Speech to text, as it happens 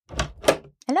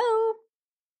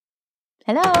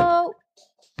Hello?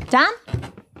 Dan?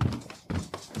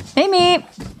 Amy?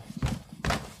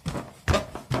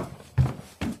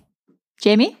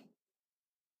 Jamie?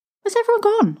 Where's everyone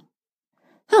gone?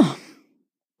 Oh.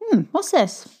 What's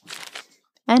this?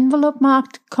 Envelope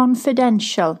marked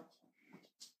confidential.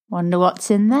 Wonder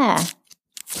what's in there.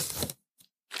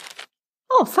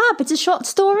 Oh, fab, it's a short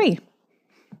story.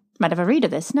 Might have a read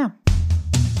of this now.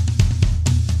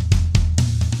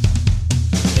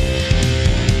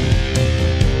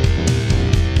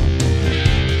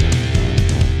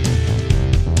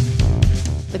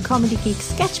 The Comedy Geek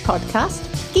Sketch Podcast,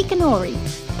 Geekanori,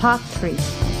 Part 3.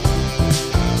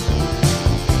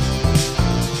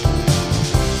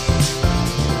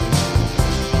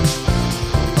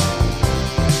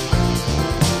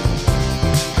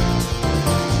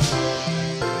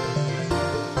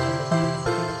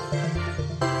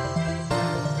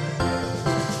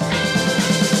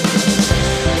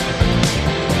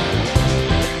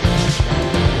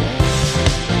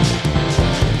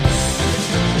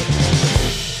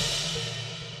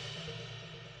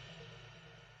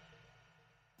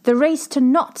 The race to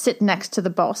not sit next to the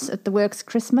boss at the work's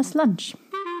Christmas lunch.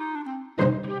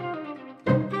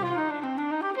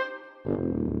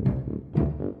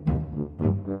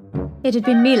 It had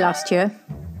been me last year.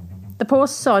 The poor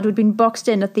sod who'd been boxed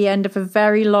in at the end of a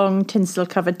very long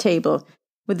tinsel-covered table,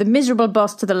 with the miserable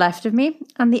boss to the left of me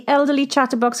and the elderly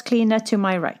chatterbox cleaner to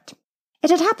my right. It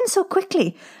had happened so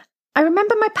quickly. I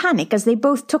remember my panic as they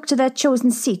both took to their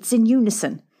chosen seats in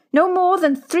unison, no more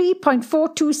than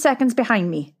 3.42 seconds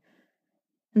behind me.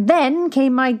 And then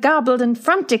came my garbled and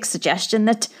frantic suggestion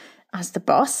that, as the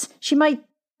boss, she might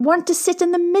want to sit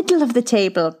in the middle of the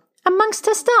table, amongst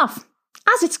her staff,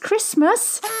 as it's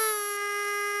Christmas.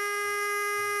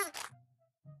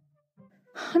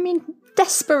 I mean,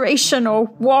 desperation or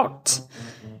what?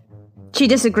 She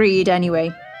disagreed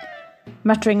anyway,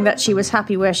 muttering that she was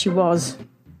happy where she was.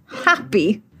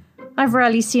 Happy? I've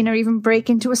rarely seen her even break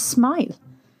into a smile.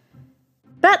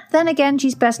 But then again,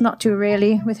 she's best not to,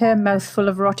 really, with her mouth full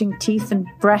of rotting teeth and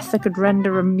breath that could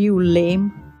render a mule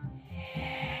lame.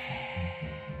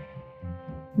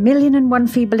 1,000,001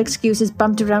 feeble excuses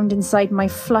bumped around inside my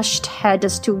flushed head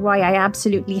as to why I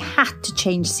absolutely had to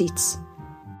change seats.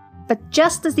 But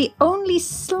just as the only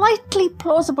slightly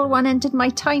plausible one entered my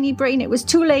tiny brain, it was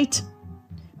too late.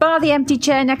 Bar the empty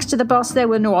chair next to the boss, there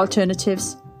were no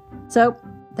alternatives. So,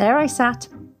 there I sat,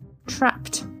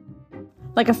 trapped.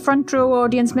 Like a front row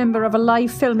audience member of a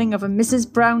live filming of a Mrs.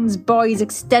 Brown's Boys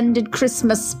extended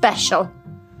Christmas special.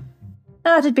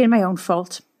 That had been my own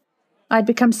fault. I'd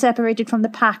become separated from the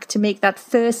pack to make that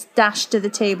first dash to the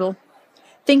table,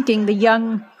 thinking the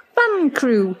young fun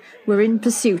crew were in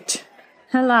pursuit.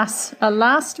 Alas, a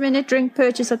last-minute drink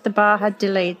purchase at the bar had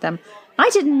delayed them. I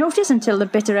didn't notice until the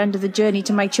bitter end of the journey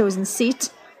to my chosen seat.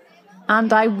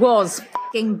 And I was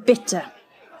f***ing bitter.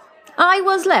 I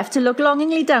was left to look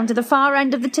longingly down to the far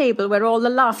end of the table where all the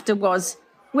laughter was,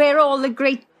 where all the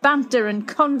great banter and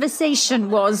conversation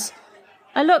was.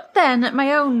 I looked then at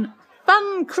my own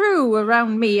fun crew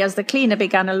around me as the cleaner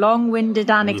began a long-winded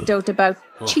anecdote about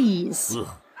cheese.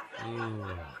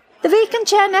 The vacant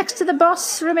chair next to the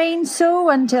boss remained so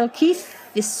until Keith,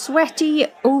 the sweaty,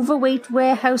 overweight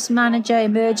warehouse manager,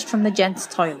 emerged from the gents'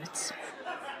 toilets.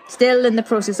 Still in the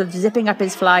process of zipping up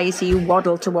his flies, he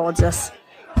waddled towards us,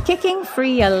 kicking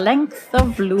free a length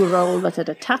of loo roll that had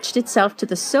attached itself to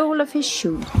the sole of his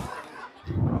shoe.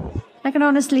 I can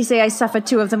honestly say I suffered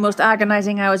 2 of the most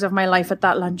agonizing hours of my life at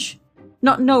that lunch,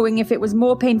 not knowing if it was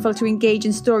more painful to engage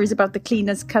in stories about the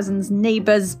cleaner's cousin's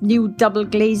neighbour's new double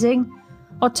glazing,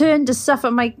 or turn to suffer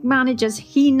my manager's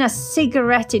heinous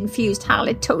cigarette-infused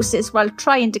halitosis while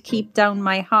trying to keep down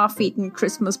my half-eaten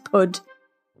Christmas pud.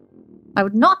 I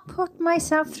would not put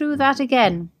myself through that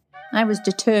again. I was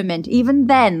determined, even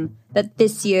then, that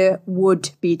this year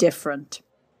would be different.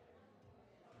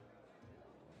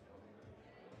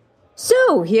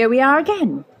 So, here we are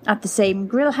again, at the same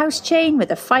grill house chain with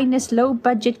the finest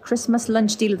low-budget Christmas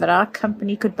lunch deal that our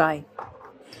company could buy.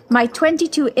 My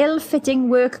 22 ill-fitting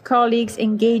work colleagues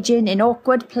engaging in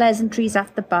awkward pleasantries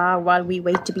at the bar while we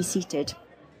wait to be seated.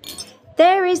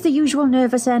 There is the usual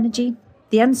nervous energy,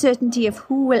 the uncertainty of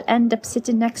who will end up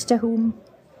sitting next to whom.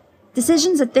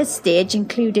 Decisions at this stage,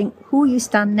 including who you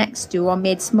stand next to or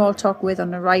made small talk with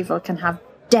on arrival, can have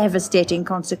devastating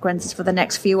consequences for the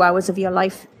next few hours of your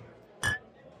life.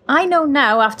 I know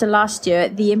now, after last year,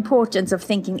 the importance of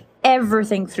thinking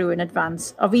everything through in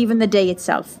advance, of even the day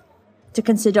itself. To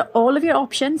consider all of your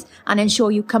options and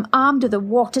ensure you come armed with a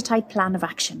watertight plan of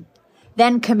action.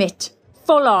 Then commit,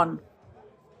 full on.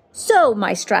 So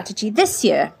my strategy this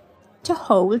year, to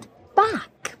hold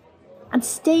back. And and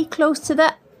stay close to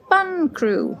the fun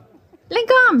crew. Link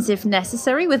arms if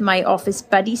necessary with my office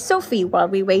buddy Sophie while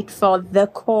we wait for the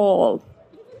call.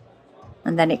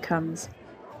 And then it comes.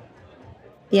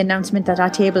 The announcement that our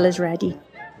table is ready.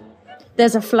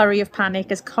 There's a flurry of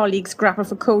panic as colleagues grapple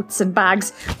for coats and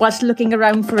bags whilst looking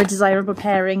around for a desirable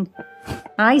pairing.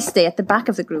 I stay at the back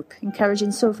of the group,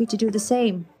 encouraging Sophie to do the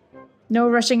same. No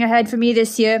rushing ahead for me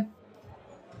this year.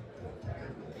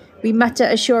 We mutter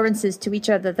assurances to each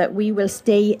other that we will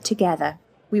stay together.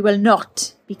 We will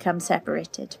not become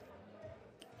separated.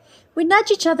 We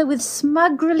nudge each other with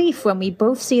smug relief when we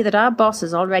both see that our boss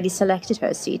has already selected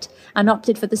her seat and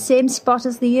opted for the same spot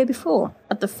as the year before,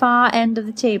 at the far end of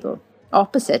the table,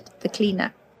 opposite the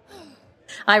cleaner.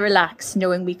 I relax,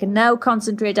 knowing we can now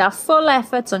concentrate our full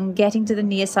efforts on getting to the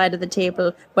near side of the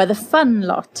table where the fun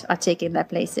lot are taking their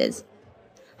places.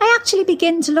 I actually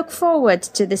begin to look forward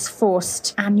to this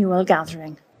forced annual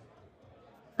gathering.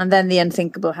 And then the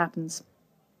unthinkable happens.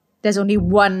 There's only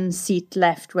one seat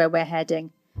left where we're heading.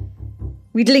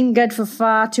 We'd lingered for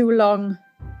far too long.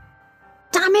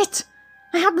 Damn it!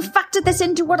 I hadn't factored this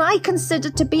into what I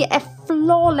considered to be a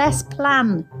flawless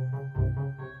plan.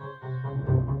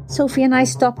 Sophie and I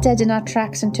stopped dead in our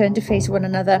tracks and turned to face one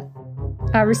another.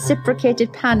 Our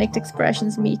reciprocated panicked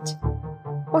expressions meet.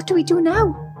 What do we do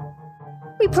now?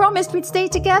 We promised we'd stay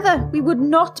together. We would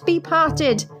not be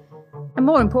parted. And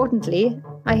more importantly,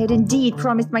 I had indeed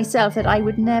promised myself that I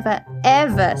would never,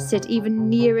 ever sit even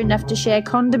near enough to share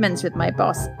condiments with my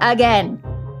boss again.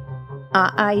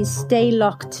 Our eyes stay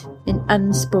locked in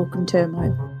unspoken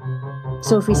turmoil.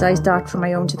 Sophie's eyes dart from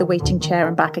my own to the waiting chair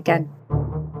and back again.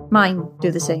 Mine do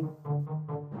the same.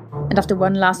 And after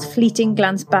one last fleeting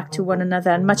glance back to one another,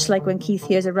 and much like when Keith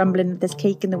hears a rumbling that there's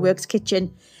cake in the works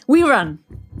kitchen, we run.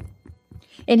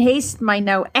 In haste, my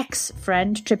now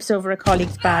ex-friend trips over a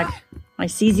colleague's bag. I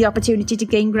seize the opportunity to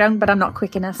gain ground, but I'm not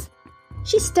quick enough.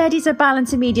 She steadies her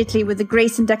balance immediately with the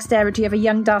grace and dexterity of a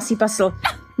young Darcy Bustle,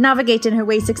 navigating her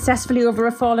way successfully over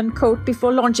a fallen coat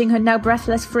before launching her now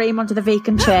breathless frame onto the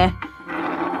vacant chair.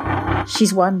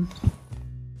 She's won.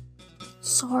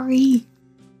 Sorry,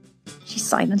 she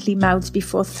silently mouths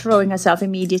before throwing herself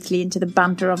immediately into the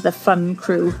banter of the fun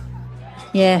crew.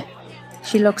 Yeah,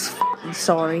 she looks f***ing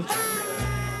sorry.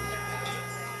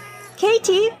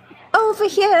 Katie, over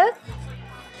here.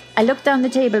 I look down the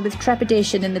table with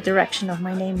trepidation in the direction of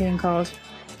my name being called.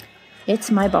 It's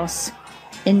my boss,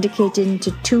 indicating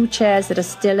to two chairs that are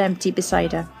still empty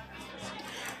beside her.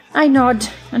 I nod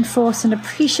and force an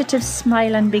appreciative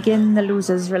smile and begin the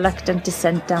loser's reluctant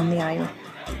descent down the aisle.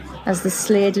 As the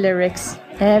Slade lyrics,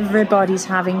 "Everybody's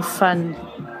having fun,"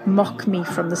 mock me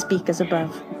from the speakers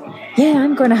above. Yeah,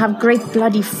 I'm going to have great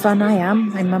bloody fun, I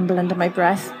am, I mumble under my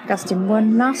breath, casting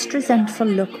one last resentful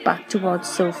look back towards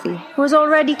Sophie, who has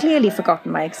already clearly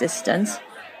forgotten my existence,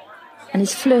 and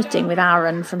is flirting with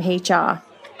Aaron from HR.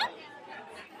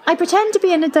 I pretend to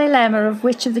be in a dilemma of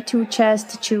which of the two chairs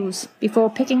to choose, before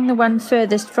picking the one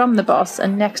furthest from the boss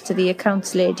and next to the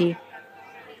accounts lady.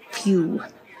 Phew.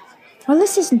 Well,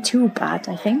 this isn't too bad,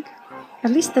 I think.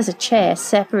 At least there's a chair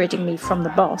separating me from the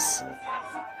boss.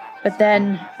 But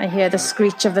then I hear the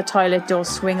screech of the toilet door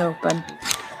swing open.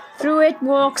 Through it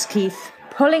walks Keith,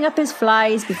 pulling up his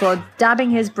flies before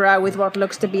dabbing his brow with what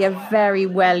looks to be a very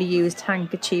well-used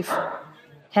handkerchief,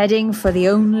 heading for the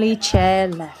only chair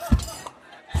left.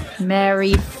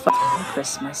 Merry f***ing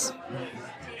Christmas.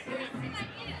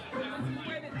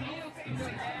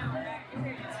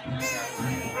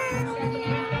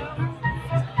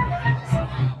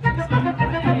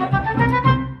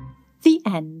 The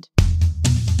end.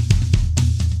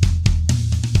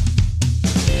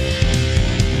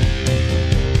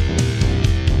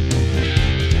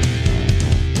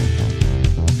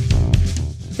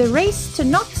 The Race to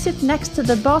Not Sit Next to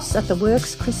the Boss at the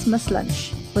Works Christmas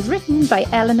Lunch was written by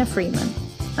Eleanor Freeman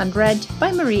and read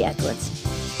by Marie Edwards.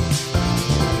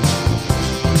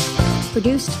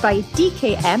 Produced by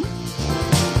DKM.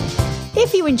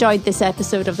 If you enjoyed this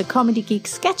episode of the Comedy Geek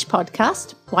Sketch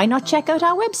Podcast, why not check out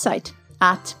our website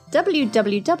at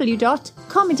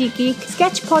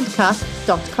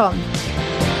www.comedygeeksketchpodcast.com.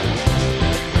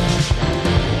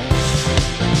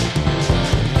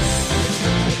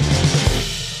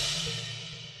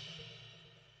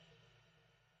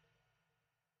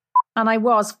 And I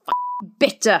was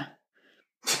bitter.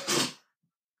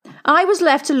 I was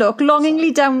left to look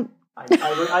longingly down...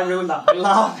 I ruined that by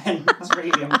laughing. That's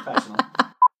really unprofessional.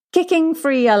 Kicking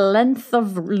free a length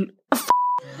of...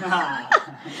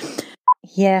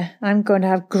 Yeah, I'm going to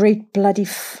have great bloody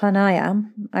fun, I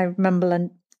am. I mumble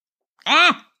and...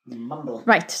 Mumble.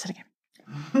 Right, start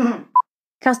again.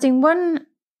 Casting one...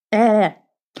 I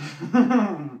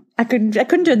I couldn't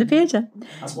turn the page.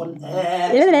 That's one.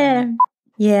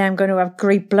 Yeah, I'm going to have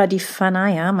great bloody fun,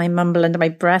 I am. I mumble under my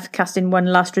breath, casting one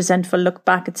last resentful look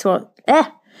back at what...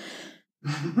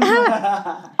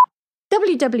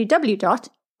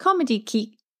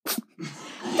 www.comedykey...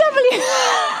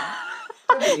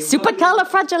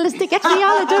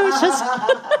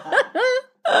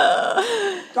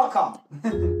 Supercalifragilisticexpialidocious.com.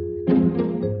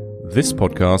 This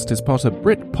podcast is part of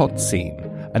Britpod Scene,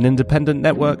 an independent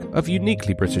network of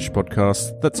uniquely British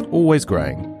podcasts that's always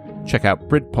growing. Check out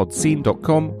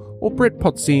BritpodScene.com or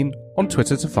BritpodScene on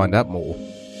Twitter to find out more.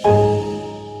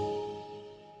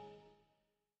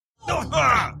 Oh,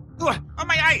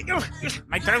 my eye!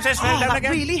 My trousers fell down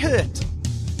again. That really hurt.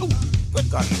 Oh, good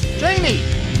God. Jamie!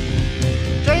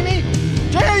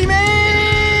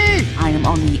 I am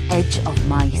on the edge of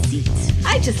my seat.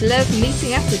 I just love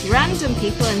meeting up with random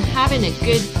people and having a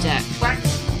good duck.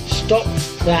 Stop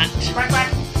that.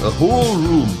 A whole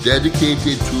room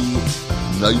dedicated to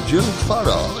Nigel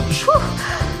Farage.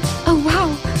 Oh, wow.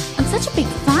 I'm such a big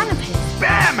fan of his.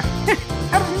 Bam!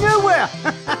 Out of nowhere!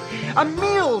 A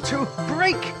meal to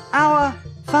break our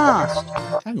fast.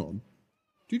 Hang on.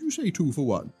 Did you say 2 for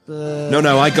 1?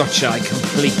 No, I gotcha. I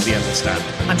completely understand.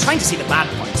 I'm trying to see the bad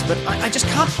points, but I just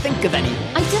can't think of any.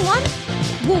 I don't want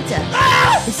water.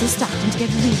 This is starting to get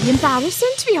really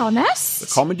embarrassing, to be honest. The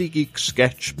Comedy Geek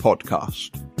Sketch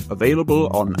Podcast. Available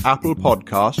on Apple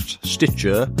Podcasts,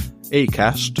 Stitcher,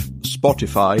 Acast,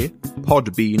 Spotify,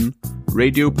 Podbean,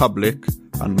 Radio Public,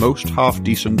 and most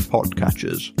half-decent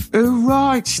podcatchers. Who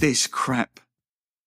writes this crap?